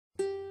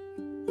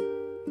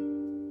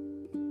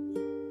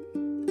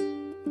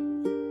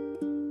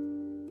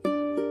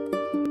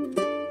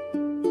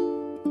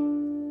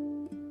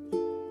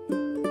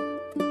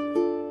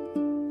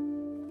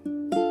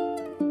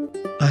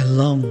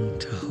long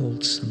to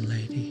hold some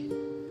lady,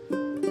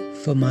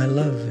 for my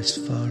love is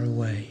far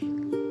away,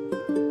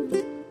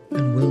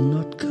 and will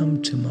not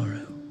come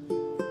tomorrow,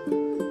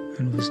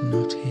 and was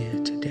not here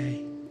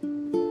today.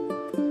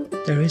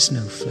 There is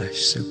no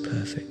flesh so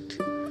perfect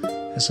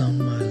as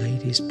on my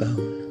lady's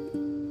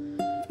bone,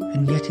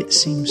 and yet it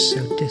seems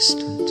so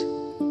distant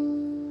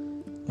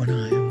when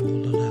I am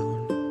all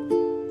alone,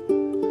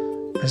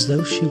 as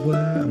though she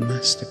were a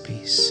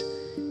masterpiece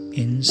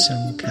in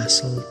some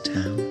castle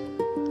town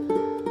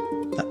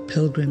that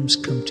pilgrims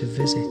come to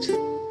visit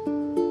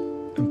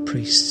and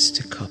priests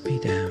to copy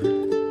down.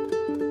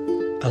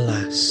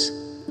 Alas,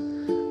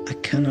 I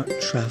cannot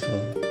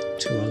travel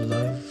to a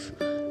love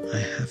I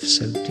have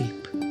so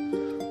deep,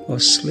 or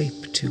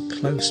sleep too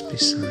close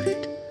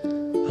beside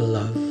a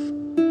love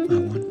I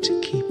want to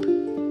keep.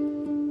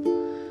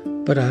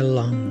 But I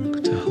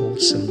long to hold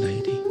some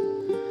lady,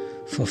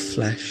 for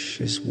flesh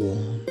is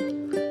warm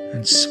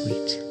and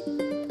sweet.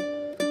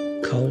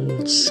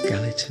 Cold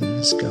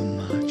skeletons go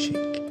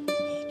marching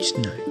each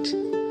night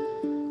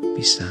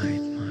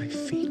beside my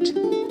feet.